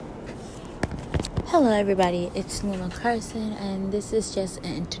Hello, everybody. It's Luna Carson, and this is just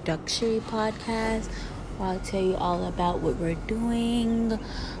an introductory podcast where I'll tell you all about what we're doing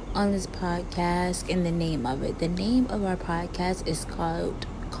on this podcast and the name of it. The name of our podcast is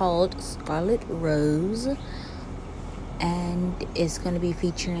called Scarlet Rose, and it's going to be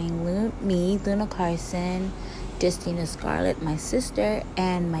featuring me, Luna Carson, Justina Scarlett, my sister,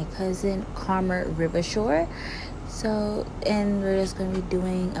 and my cousin, Karma Rivershore. And we're just going to be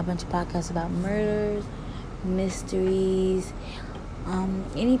doing a bunch of podcasts about murders, mysteries,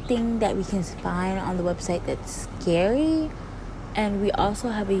 anything that we can find on the website that's scary. And we also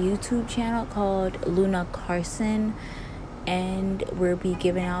have a YouTube channel called Luna Carson, and we'll be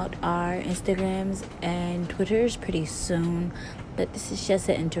giving out our Instagrams and Twitters pretty soon. But this is just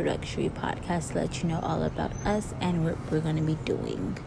an introductory podcast to let you know all about us and what we're going to be doing.